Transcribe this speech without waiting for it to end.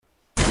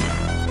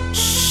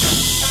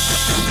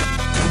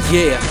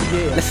Yeah,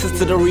 listen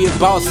to the real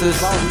bosses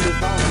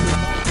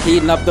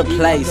heating up the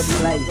place.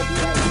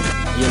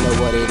 You know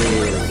what it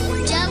is.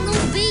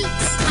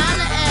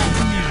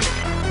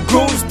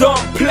 Goons don't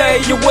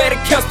play, you where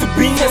it comes to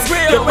business.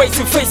 The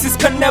racing faces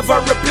can never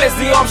replace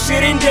the arm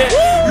shit in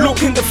there.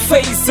 Look in the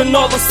face and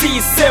all the see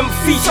is same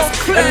features.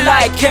 And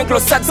like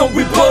Anglo-Saxon,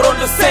 we both on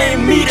the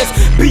same meters.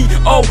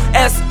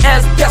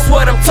 B-O-S-S, that's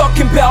what I'm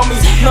talking about me.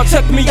 Now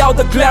check me out,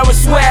 the glaring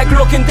swag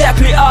looking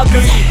deadly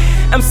ugly.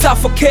 I'm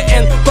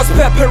suffocating, cause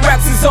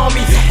paparazzi's on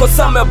me. Cause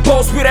I'm a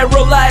boss with a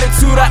real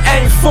attitude, I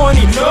ain't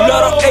funny.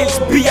 Lot of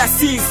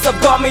HBICs have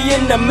got me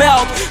in the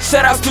mouth.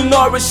 Shoutouts to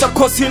Norwich, of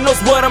course he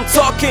knows what I'm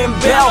talking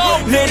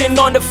about. Leaning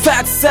on the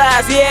fat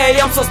size,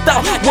 yeah, I'm so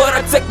stout. Wanna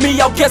take me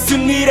out, guess you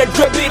need a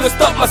drip beat to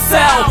stop my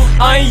sound.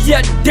 I ain't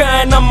yet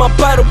done, I'm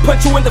about to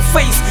punch you in the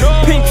face.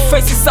 Pink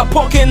faces are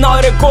poking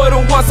out the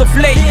golden ones of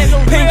late.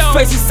 Pink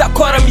faces are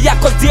calling me out,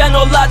 cause they are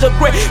no larger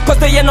grade. Cause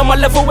they ain't on my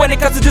level when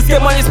it comes to this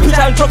game on this bitch,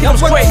 I'm drunk, I'm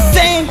straight.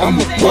 I'm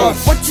a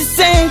boss. What you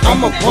saying?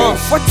 I'm a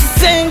boss. What you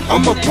saying?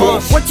 I'm a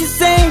boss. What you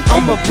saying?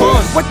 I'm a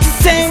boss. What you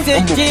saying?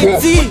 I'm a boss.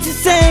 What you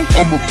saying?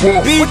 I'm a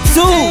boss. B2.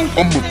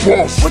 I'm a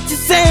boss. What you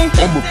saying?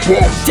 I'm a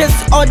boss.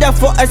 Just order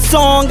for a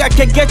song, I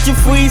can get you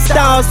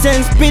freestyles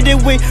and spit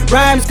it with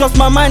rhymes, cause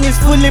my mind is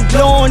fully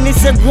blown.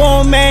 It's a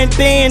grown man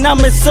thing,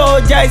 I'm a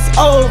soldier, it's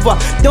over.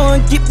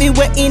 Don't keep me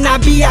waiting, I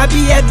be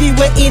heavy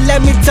waiting.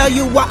 Let me tell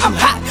you why I'm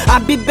hot.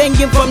 I be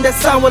banging from the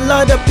sound. A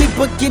lot of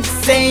people keep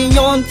saying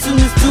on tune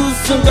is too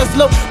soon, cause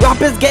low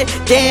rappers get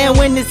down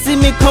when they see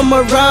me come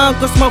around,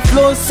 cause my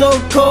flow's so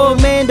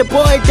cold, man, the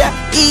boy that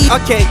eat.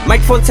 Okay,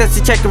 microphone test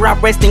to check the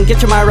rap resting.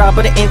 Get your mind right,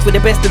 but it ends with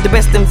the best of the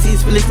best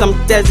MCs. Feel some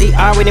desi,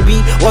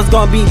 R&B, what's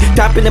gonna be?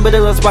 Top in the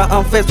middle of the spot,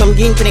 I'm fast, I'm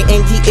getting to the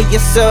NGA,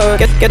 yes sir.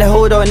 Get a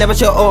hold on, never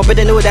show up,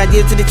 better know what I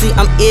did to the T,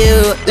 I'm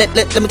ill. Let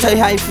me tell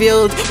you how it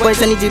feels.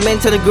 Boys, I need you, man,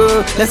 tell the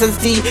girl, let's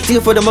see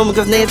for the moment,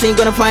 cause next ain't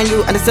gonna find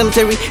you at the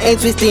cemetery.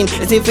 Ain't twisting,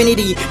 it's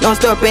infinity,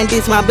 non-stop, and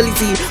this my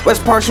ability.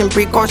 West portion,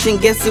 precaution,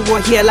 guess it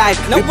won't hear life.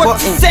 Now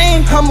what you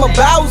saying? I'm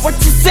about. What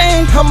you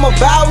saying? I'm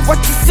about. What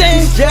you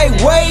saying?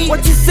 J-Way.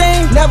 What you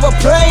saying? Never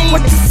play.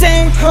 What you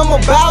saying? I'm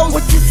about.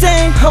 What you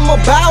saying? I'm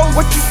about.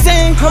 What you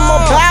saying?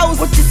 I'm about.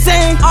 What you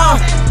saying?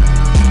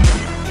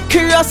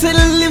 Curiosity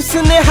lives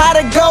in it, how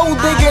to go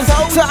diggers.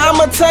 So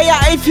I'ma tell ya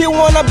if you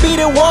wanna be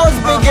the world's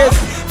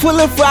biggest. Full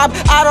of frap,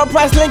 out of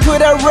price link with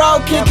the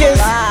road kickers.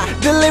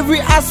 Delivery,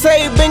 I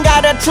say, bring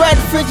out the thread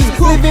fishes.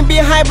 Leaving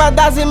behind, but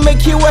doesn't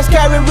make you a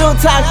scary real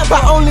time.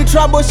 But only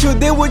troubleshoot,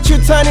 deal with you,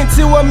 turn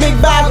into a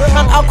big bag.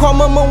 And I'll come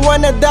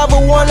when the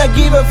devil wanna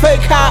give a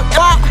fake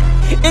high.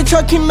 It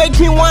can make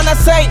me wanna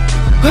say,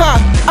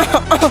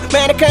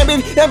 man, I can't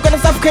believe I'm gonna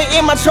suffocate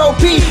in my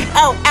trophy.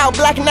 Out,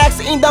 black and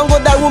accent, don't go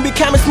that room,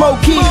 become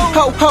smoky.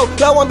 Ho,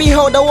 lo and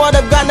behold, the word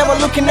of God never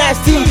looking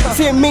nasty.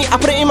 See me, I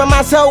put it in my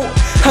mind, so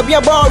I be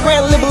a ball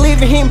ran,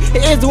 believe in him. He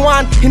is the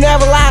one, he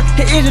never lie,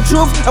 he is the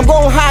truth. I'm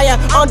going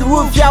higher on the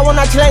roof, y'all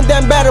wanna challenge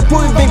them better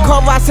proof. Been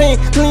covered, I sing,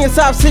 clean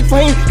yourself, sick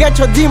for him, get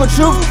your demon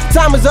truth.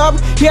 Time is up,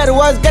 hear the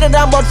words, get it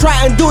down, but try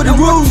and do the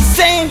rules.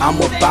 I'm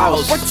a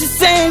boss. What you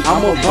saying?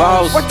 I'm a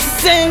boss. What you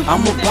saying?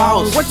 I'm a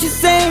boss. What you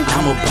saying?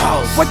 I'm a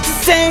boss. What you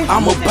saying?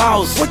 I'm a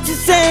boss. What you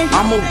saying?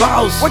 I'm a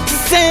boss. What you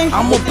saying?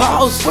 I'm a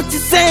boss. What you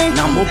saying?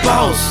 I'm a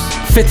boss.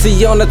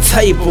 50 on the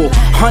table,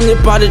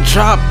 100 by the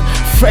drop,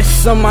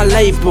 fresh on my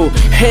label,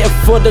 head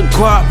for the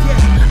guap.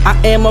 I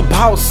am a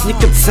boss, you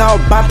can tell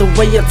by the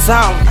way I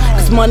talk.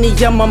 Cause money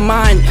on my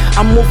mind,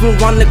 I'm moving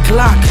round the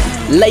clock.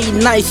 Late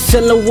night,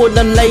 chillin' with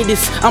them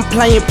ladies, I'm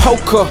playing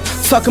poker.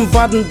 Talking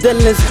about them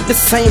dealings,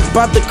 this ain't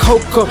about the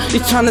coca. He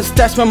tryna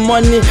stash my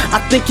money, I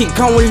think he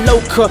going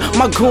local.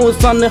 My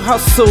goons on the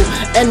hustle,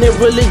 and they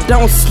really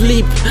don't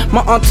sleep.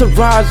 My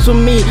entourage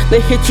with me,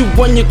 they hit you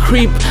when you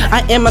creep.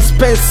 I am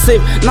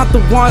expensive, not the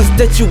ones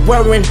that you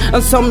wearing.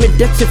 And tell me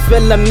that you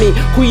feeling me,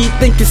 who you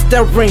think is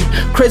staring?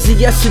 Crazy,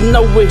 yes you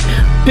know it.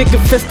 Pick a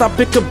fist, I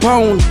pick a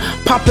bone.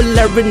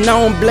 Popular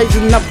known,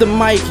 blazing up the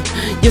mic.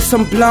 Yes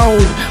I'm blown,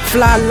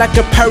 fly like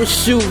a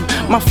parachute.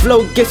 My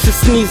flow gets you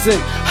sneezing.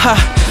 Ha,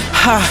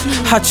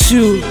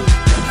 chew.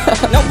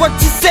 Now what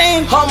you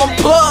saying? I'm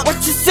unplugged. What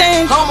you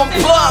saying? I'm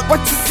unplugged. What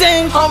you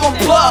saying? I'm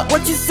unplugged.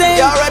 What you saying?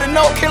 Y'all already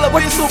know Killer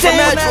be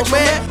supernatural,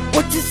 man.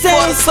 What you For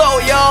saying? the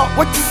soul, y'all.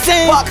 What you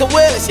saying? Pukka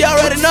Willies, y'all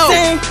already know.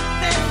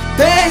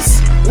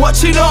 Dance.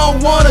 What you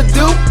don't wanna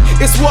do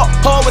is what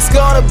always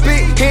gonna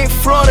be in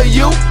front of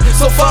you.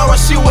 So far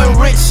as you ain't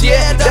rich,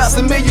 yeah,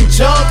 doesn't mean you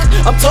junk.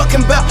 I'm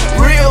talking about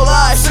real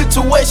life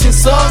situation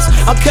songs.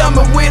 I'm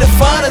coming with the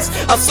finest.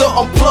 I'm so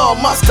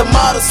unplugged, master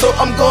model, so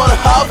I'm gonna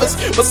harvest.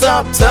 But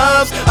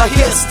sometimes I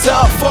hear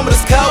stuff from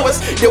these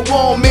cowards. They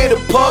want me to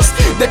post.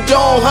 They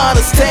don't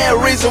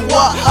understand reason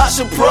why I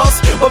should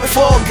prost. But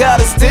before I got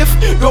it stiff,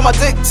 go my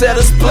dick to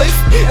the spliff.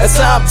 And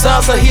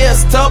sometimes I hear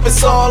stuff,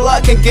 it's all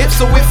I can give.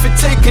 So if you're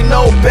taking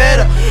no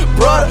better,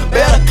 brother,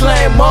 better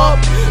claim up.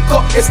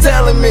 It's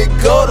telling me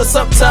go to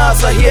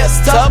sometimes I hear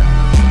stop.